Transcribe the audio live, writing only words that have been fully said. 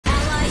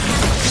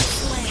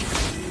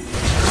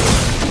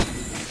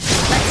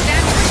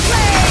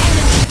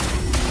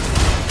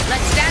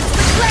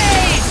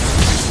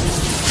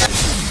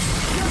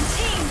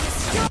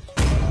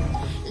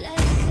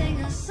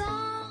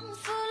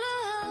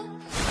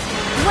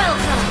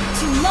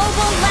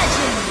Mobile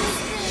Legends!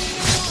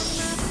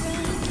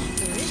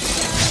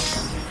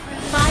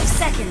 5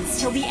 seconds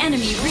till the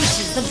enemy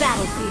reaches the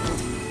battlefield.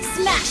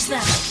 Smash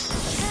them!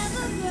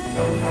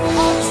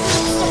 All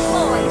troops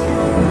deployed!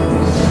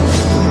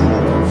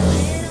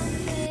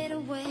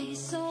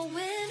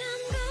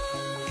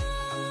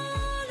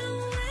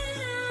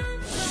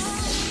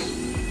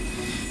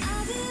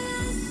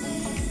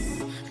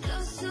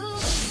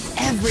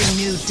 Every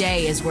new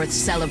day is worth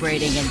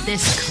celebrating in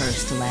this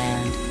cursed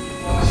land.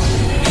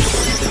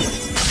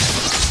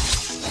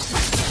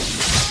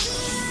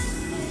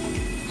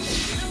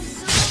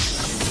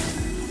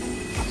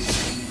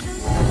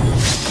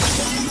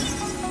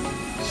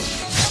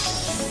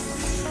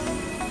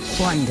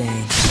 One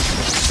day,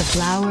 the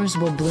flowers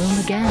will bloom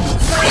again.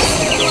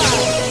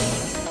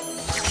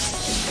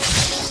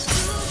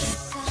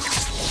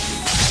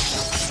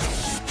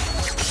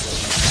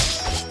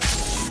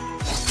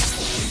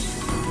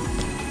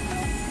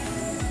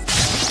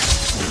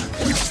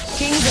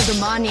 Kings of the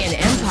Manian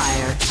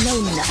Empire know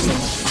nothing of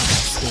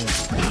honesty.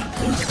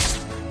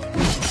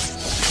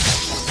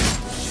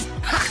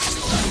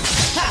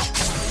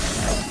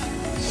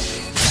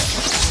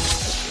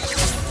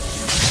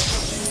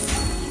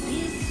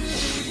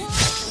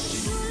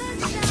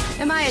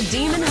 Am I a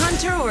demon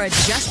hunter or a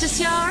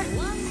justiciar?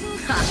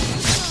 Ha!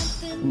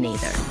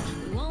 Neither.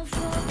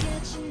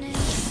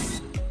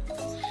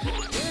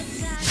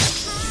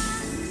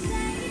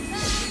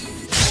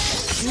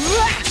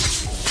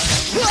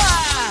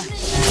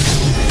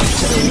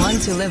 To the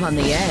ones who live on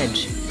the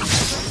edge,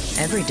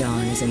 every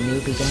dawn is a new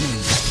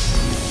beginning.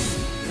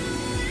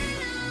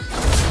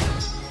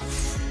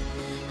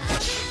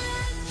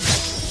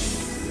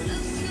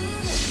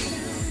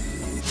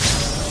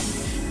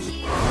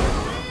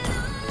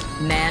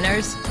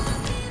 Manners?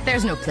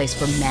 There's no place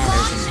for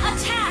manners.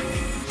 Launch attack!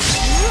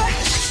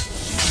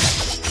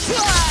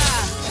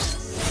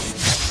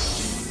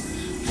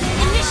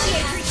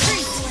 Initiate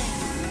retreat!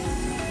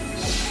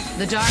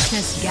 The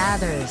darkness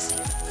gathers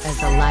as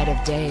the light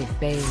of day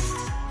fades.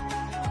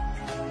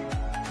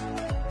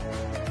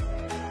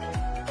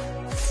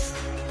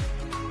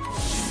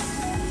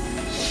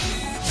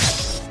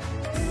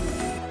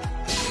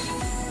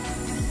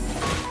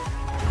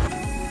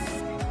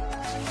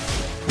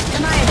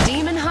 Am I a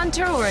demon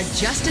hunter or a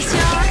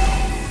justiciar?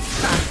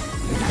 Huh.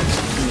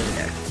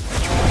 Neither.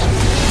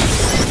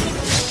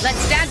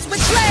 Let's dance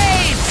with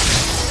blades!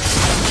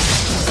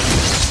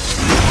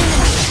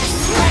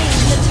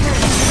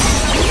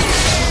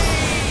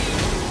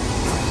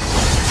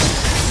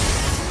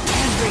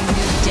 Every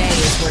new day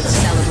is worth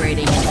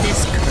celebrating in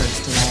this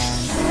cursed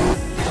land.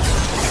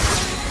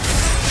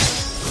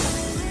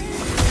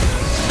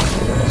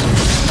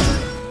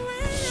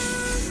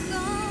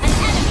 An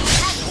enemy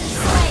has been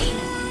slain!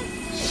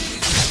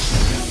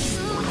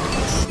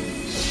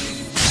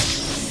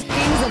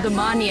 Kings of the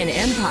Manian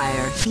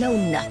Empire know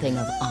nothing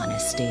of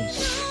honesty. Ally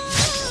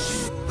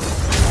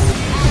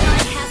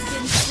has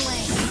been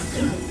slain.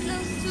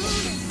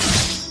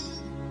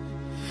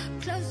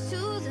 Close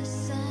to the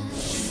sun.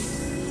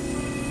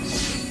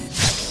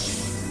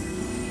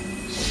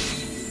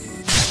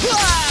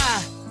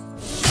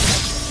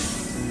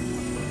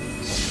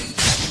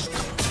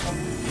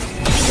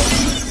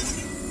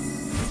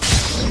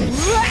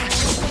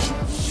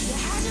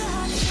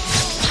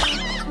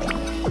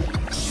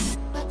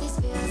 But this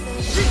feels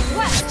like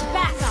Request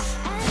backup!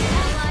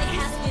 Ally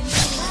has been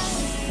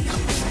slain.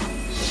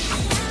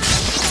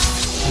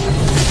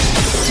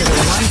 To the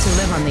ones who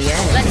live on the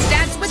edge, let's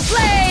dance with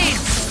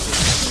blades!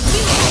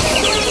 You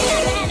have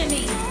slain an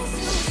enemy!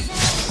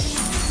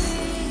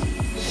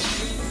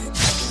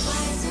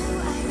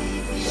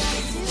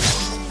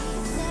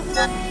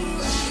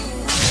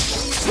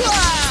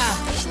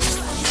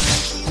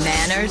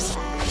 Manners?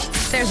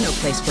 There's no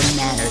place for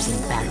manners in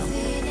battle.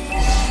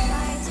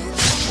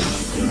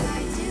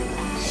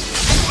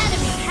 An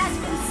enemy has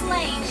been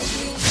slain!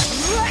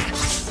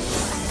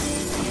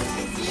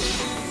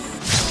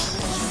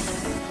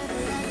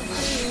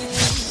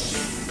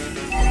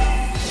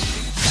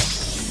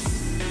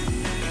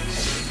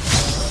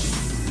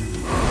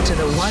 To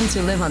the ones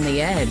who live on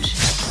the edge,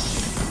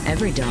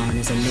 every dawn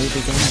is a new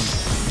beginning.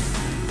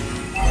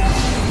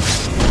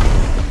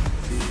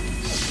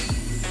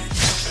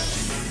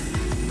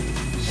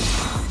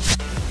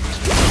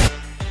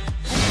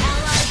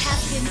 Ally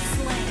has been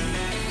slain.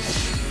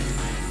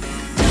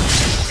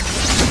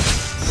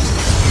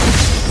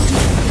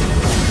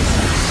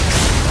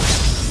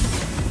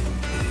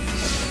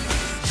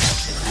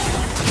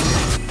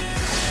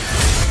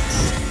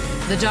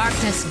 The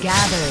darkness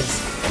gathers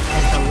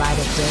as the light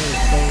of day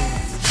fades.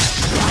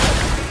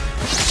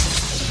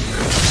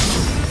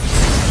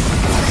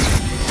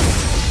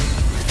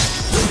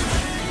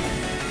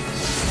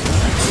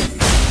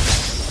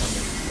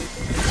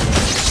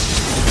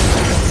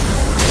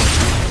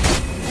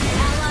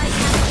 Ally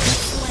has been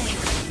slain.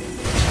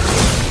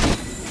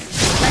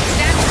 Let's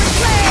dance with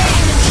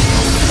blades!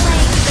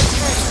 Slain the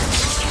turret.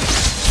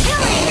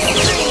 Killing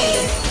spree!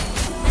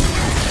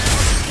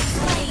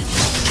 Slain.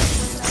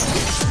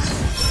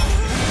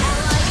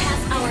 Ally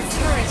has our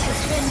turret has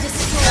been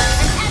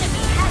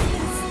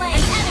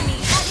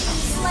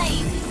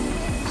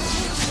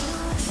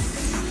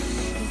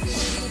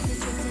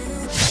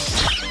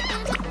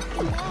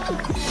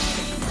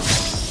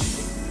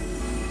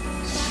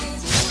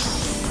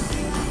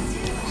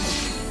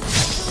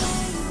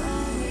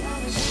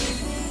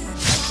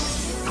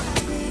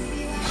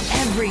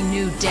Every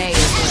new day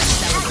is worth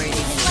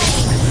celebrating.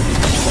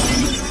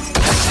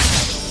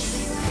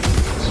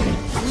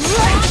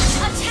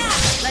 Attack!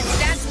 Let's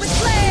dance with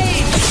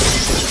flames!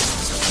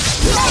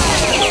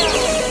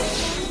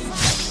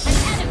 An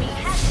enemy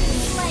has been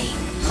slain.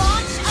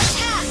 Launch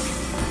attack!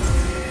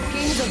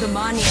 Kings of the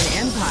Manian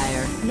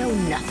Empire know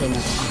nothing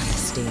of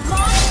honesty.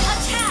 Launch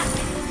attack!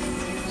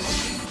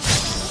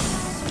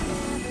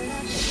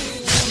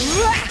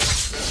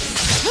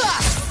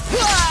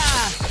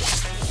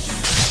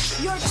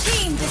 Your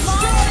team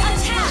destroyed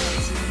attack!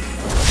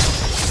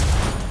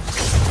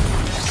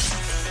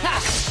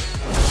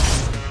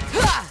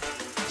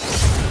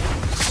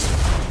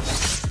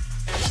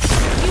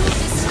 You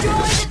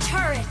destroyed the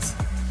turret!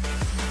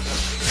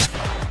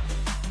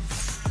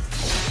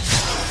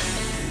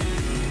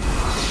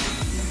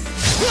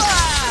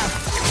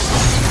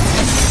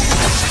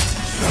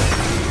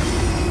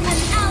 An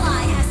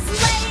ally has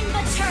slain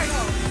the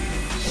turtle!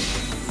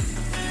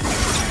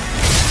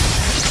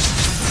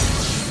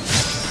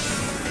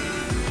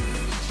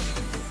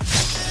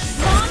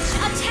 Launch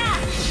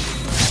attack!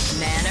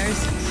 Manners?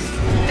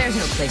 There's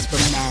no place for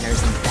manners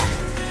in battle.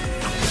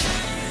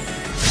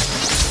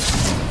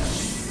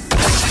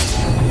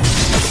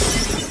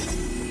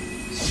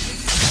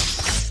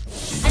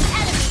 An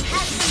enemy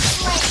has been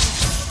slain!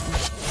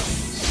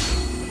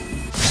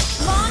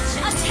 Launch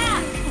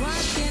attack!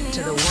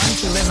 To the ones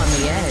who live on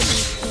the edge,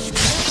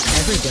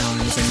 every dawn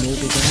is a new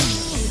beginning.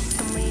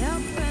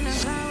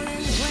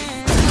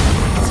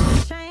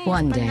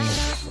 One day,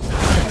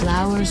 the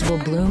flowers will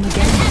bloom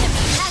again.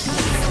 Enemy has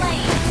been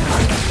slain!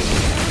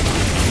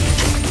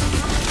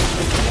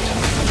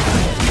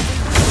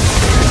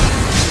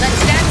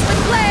 Let's dance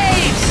with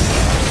flames!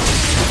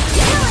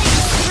 Killing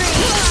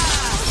spree!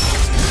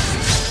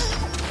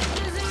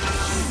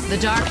 The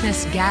darkness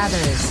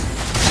gathers,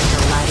 and the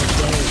light of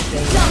day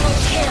fades. Double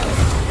kill!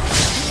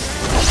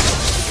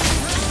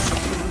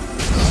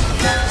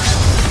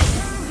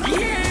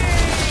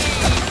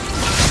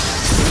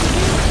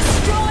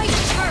 Destroyed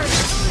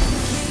turret!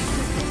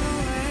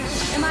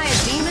 Am I a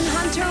demon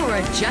hunter or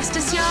a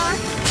justice yard?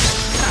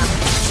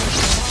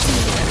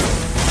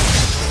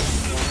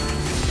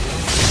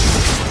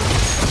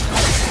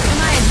 Am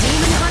I a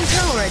demon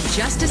hunter or a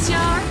justice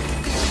yard?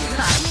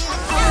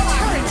 Our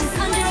turret is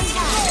under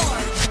attack!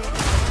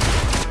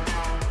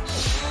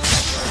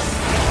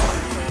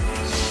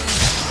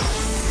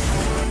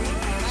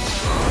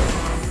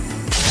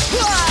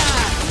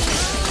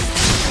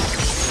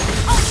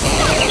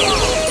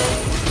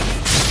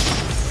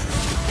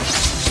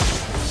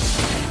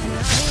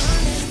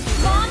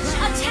 Launch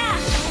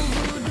attack!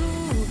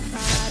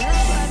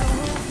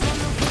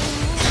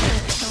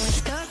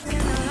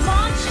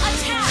 Launch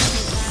attack!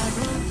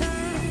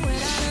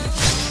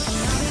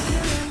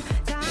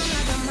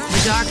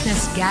 The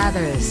darkness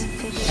gathers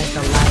as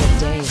the light of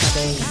day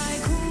fades.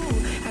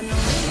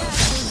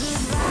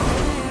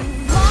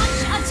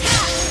 Launch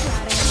attack!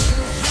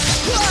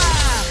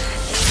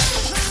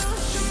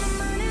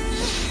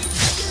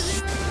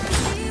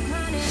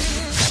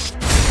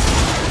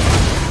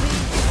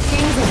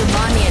 Kings of the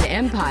Manian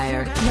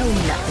Empire know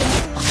nothing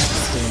of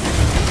honesty.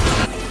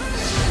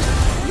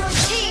 Your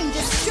team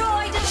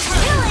destroyed a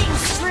killing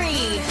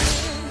spree!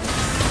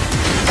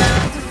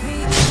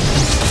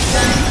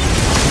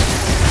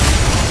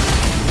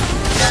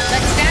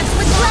 Let's dance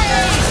with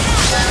flames!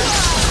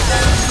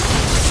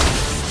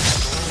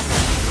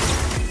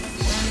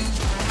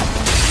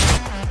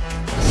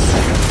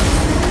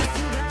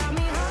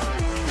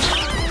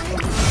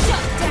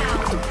 Shut down!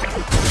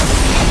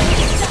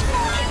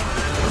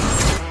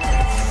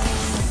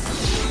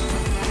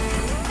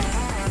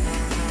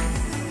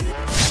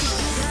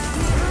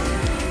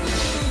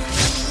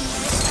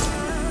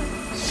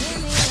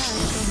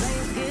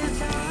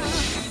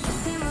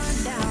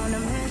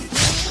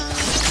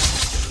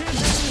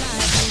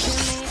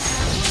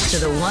 To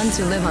the ones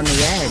who live on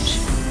the edge,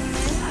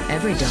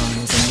 every dawn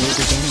is a new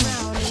beginning.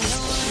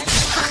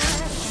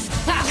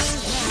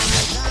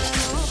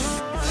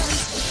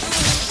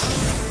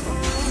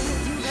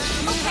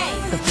 Okay,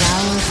 The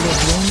flowers will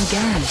bloom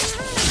again in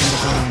the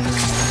barren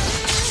land.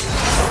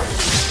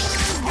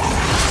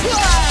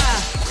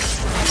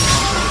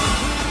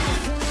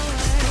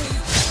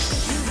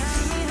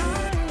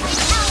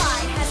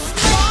 ally has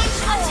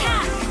launched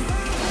attack!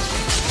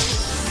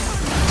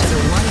 To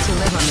the ones who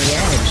live on the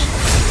edge,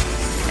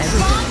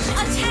 every dawn Launch is a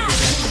new attack!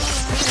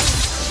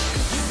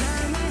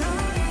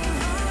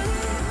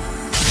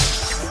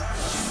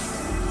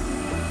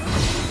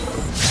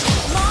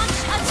 Launch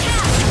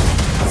attack!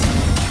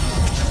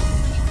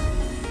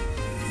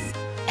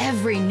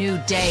 Every new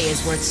day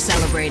is worth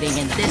celebrating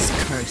in this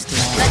cursed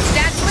land. Let's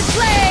dance with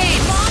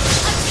flames! Launch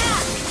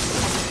attack!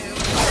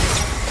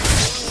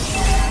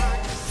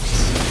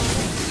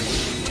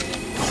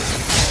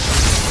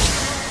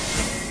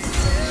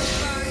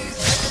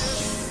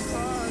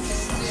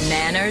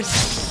 Manners?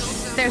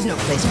 There's no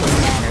place for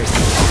manners.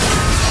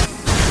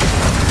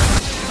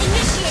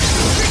 Initiate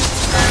retreat!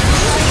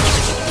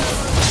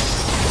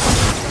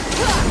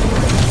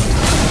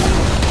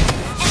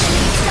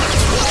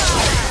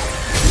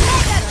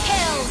 Enemy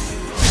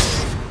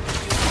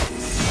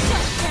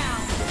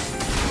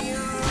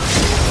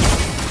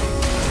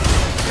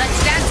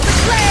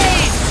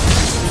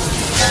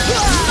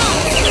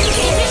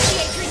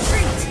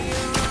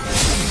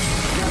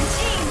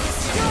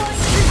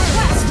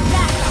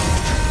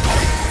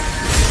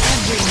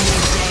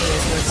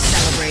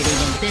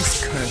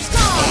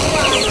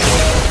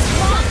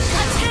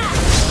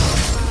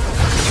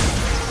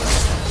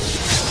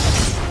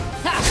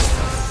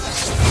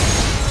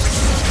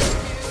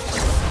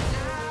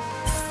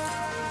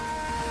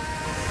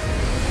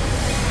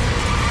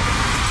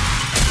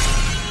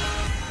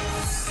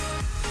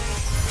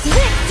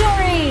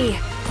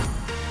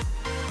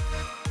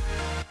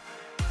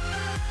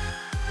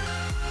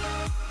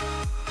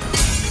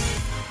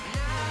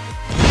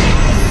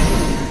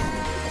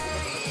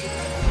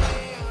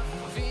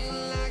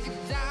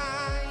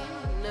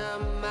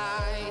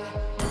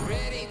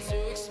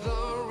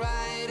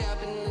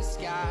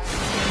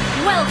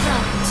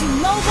Welcome to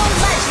Mobile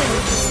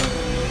Legends!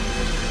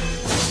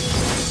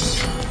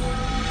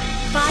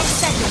 5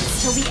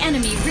 seconds till the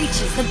enemy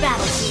reaches the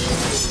battlefield.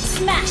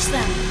 Smash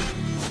them!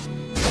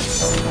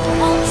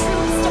 All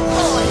troops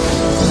deployed!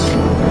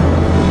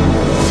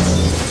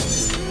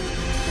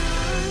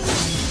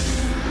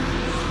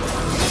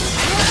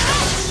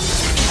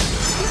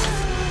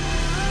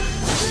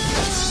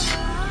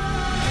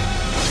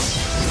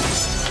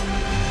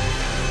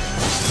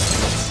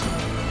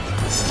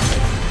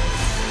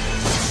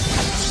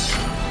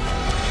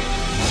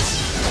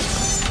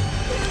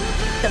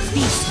 The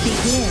feast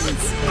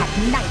begins at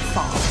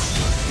nightfall.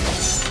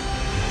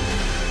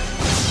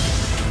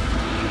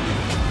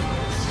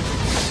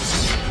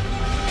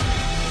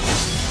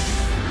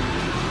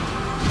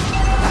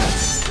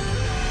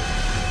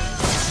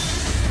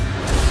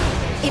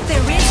 If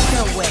there is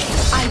no way,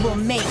 I will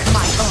make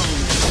my own.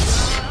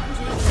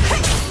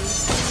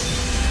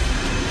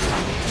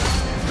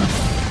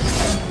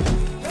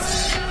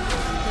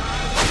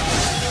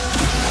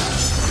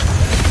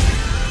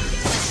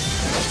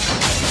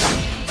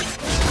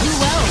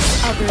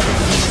 Other than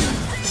you.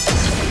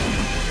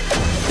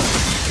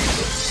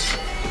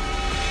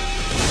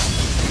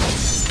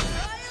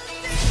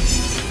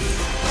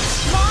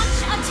 Launch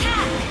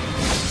attack!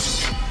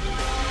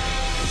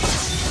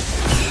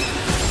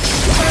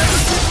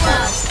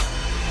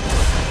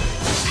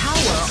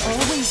 Power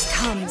always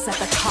comes at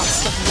the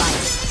cost of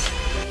life.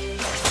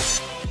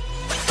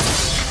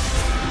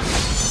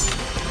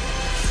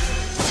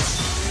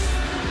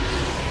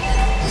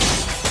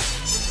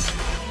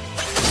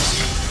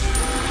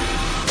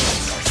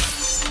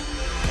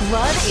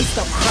 Blood is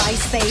the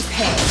price they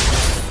pay.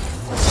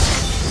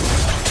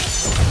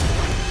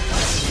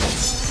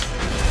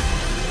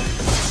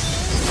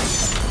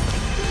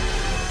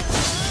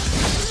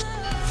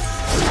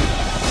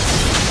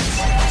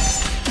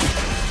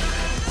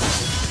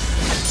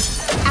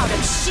 Out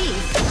of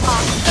sheath,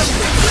 off the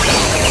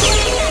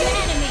Killing an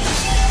enemy!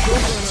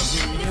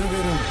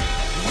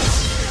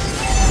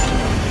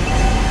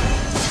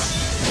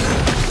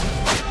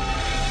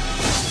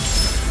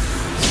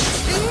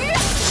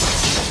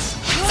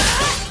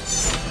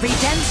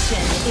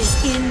 Redemption is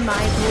in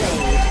my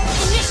blade.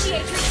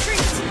 Initiate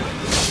retreat!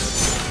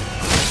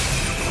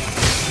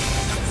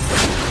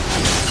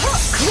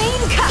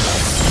 Clean cut!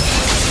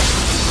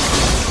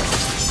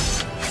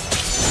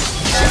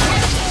 An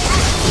enemy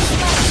has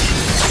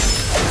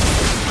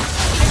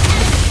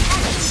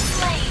been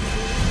slain!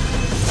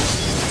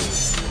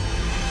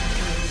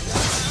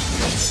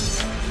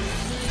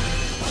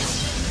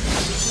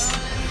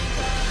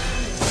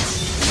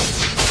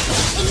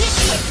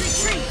 Initiate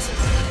retreat!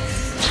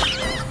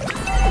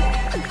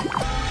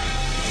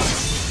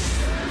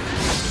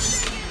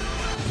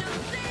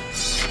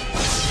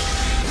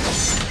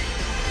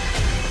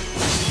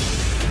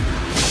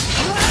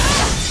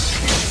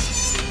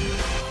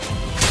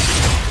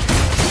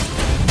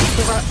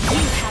 You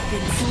have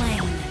been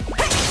slain.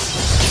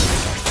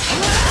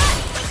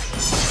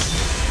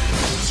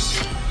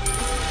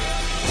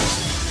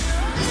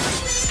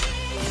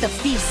 The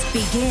feast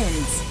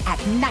begins at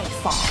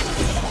nightfall.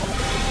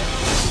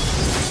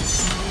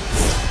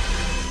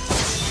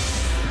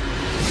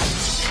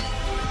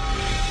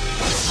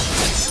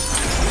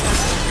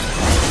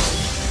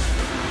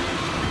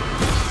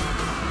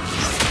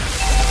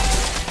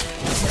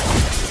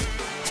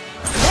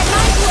 Let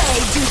my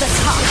blade do the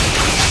talking.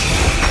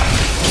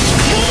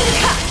 Clean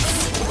cuts.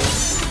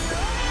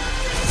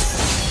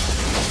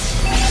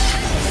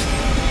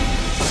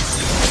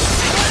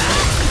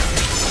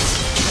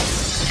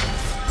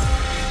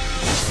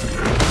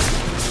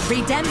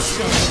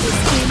 Redemption is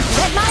in.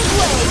 Let my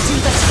blade do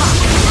the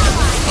talking.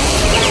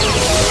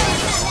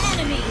 An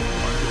enemy!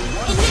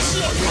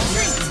 Initiate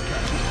retreat!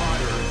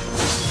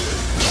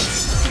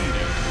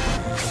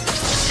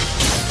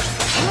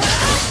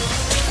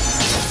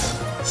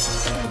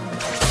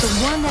 The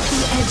one at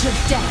the edge of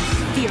death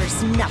fears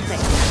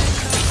nothing.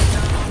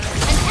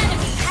 An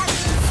enemy has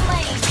been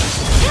slain!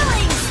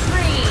 Killing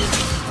spree!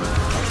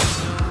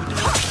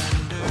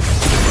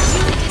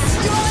 You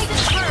destroy the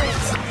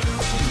turret!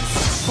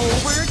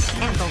 Forward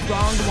and the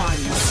wrong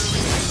ones.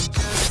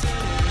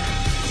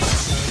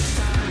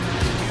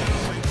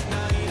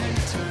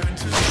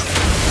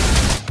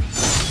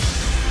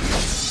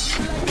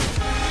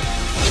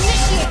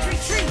 Initiate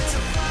retreat!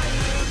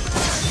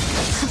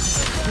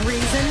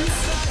 Reasons?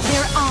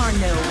 There are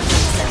no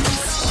reasons.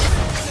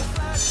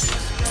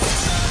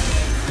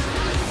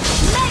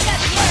 Mega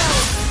kill!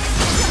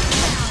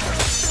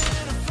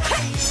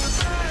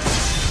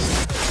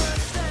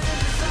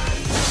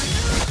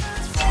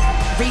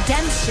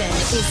 Redemption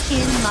is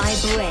in my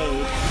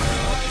blade.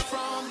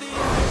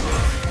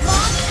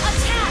 Launch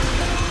attack!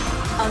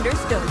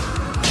 Understood.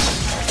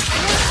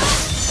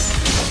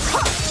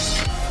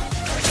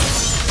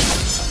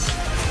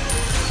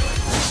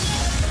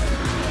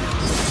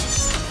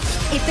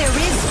 If there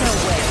is no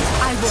way,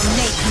 I will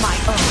make my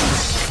own.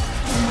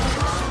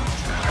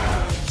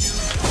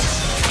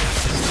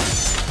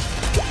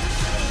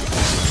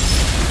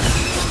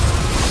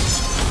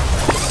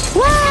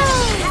 An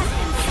enemy has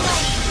been slain!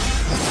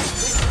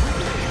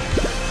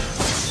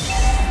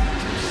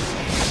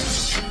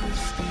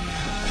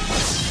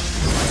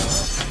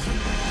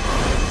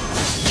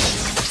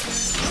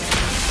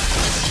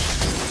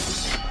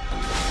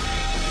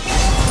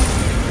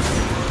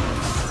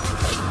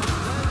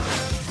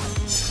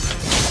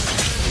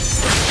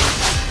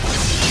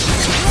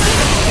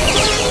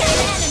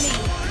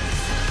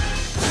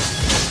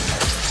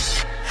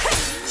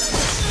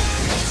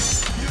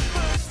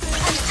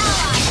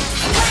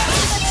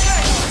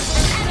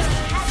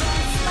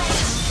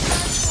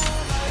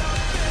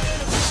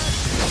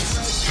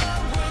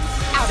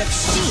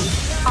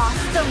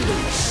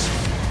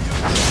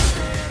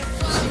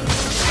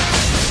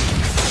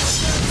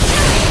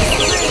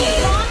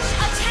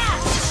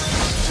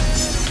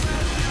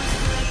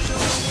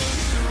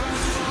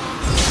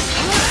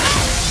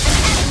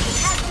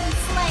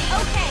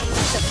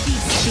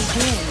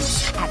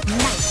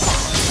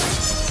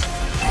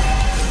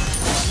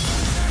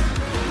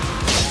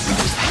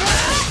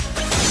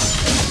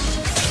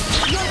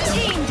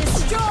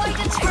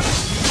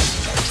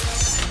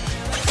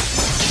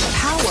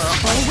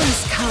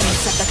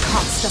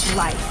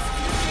 life.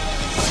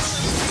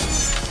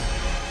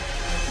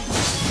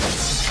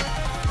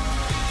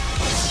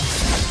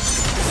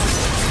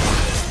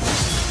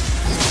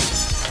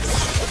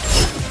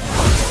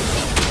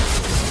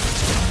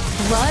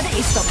 Blood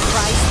is the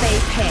price they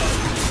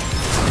pay.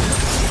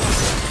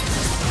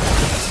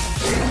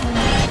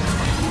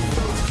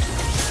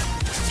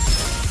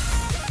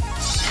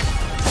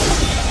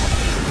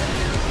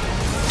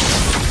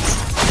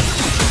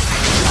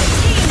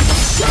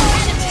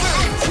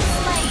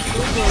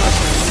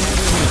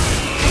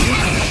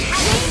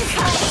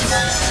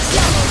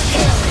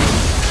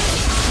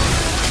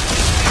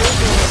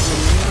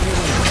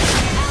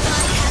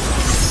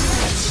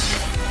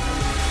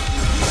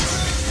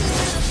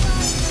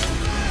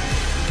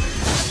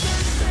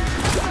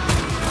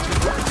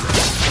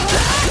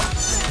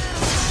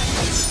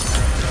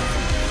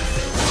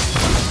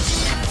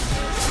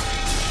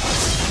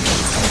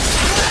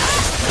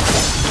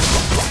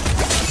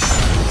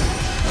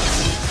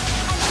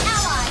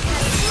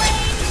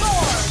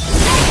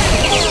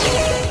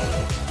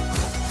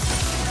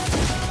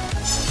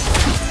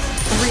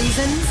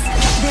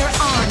 There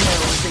are no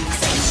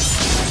reasons.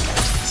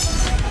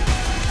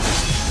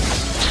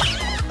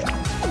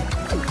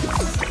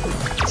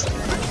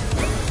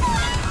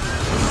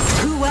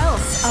 Who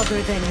else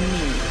other than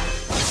me?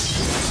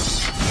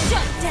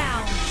 Shut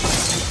down.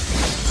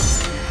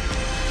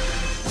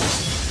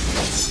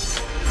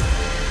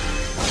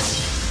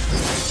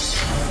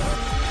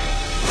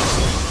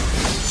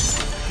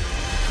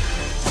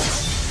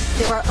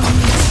 There are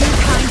only two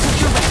kinds of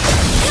direction.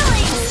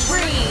 Killing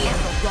spree. And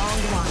the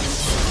wrong ones.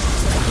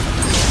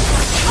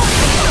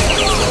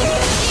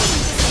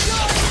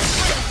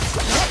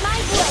 Let my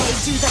blade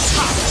Do the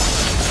top.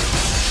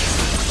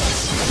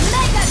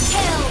 mega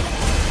kill.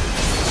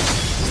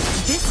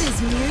 This is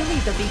merely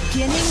the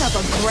beginning of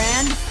a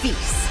grand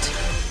feast.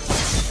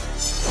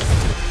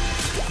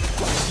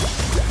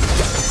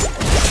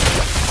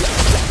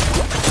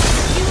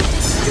 You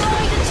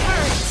destroyed a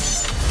turret.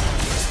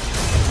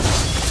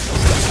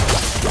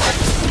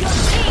 Your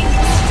team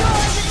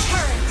destroyed a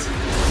turret.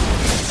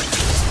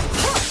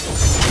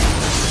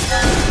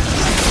 Your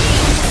team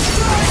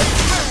destroyed a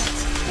turret.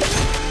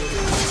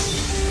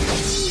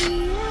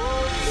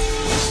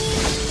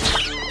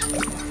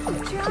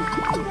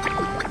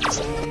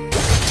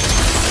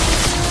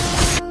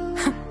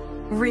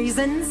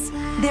 Reasons?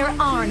 There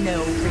are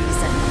no reasons.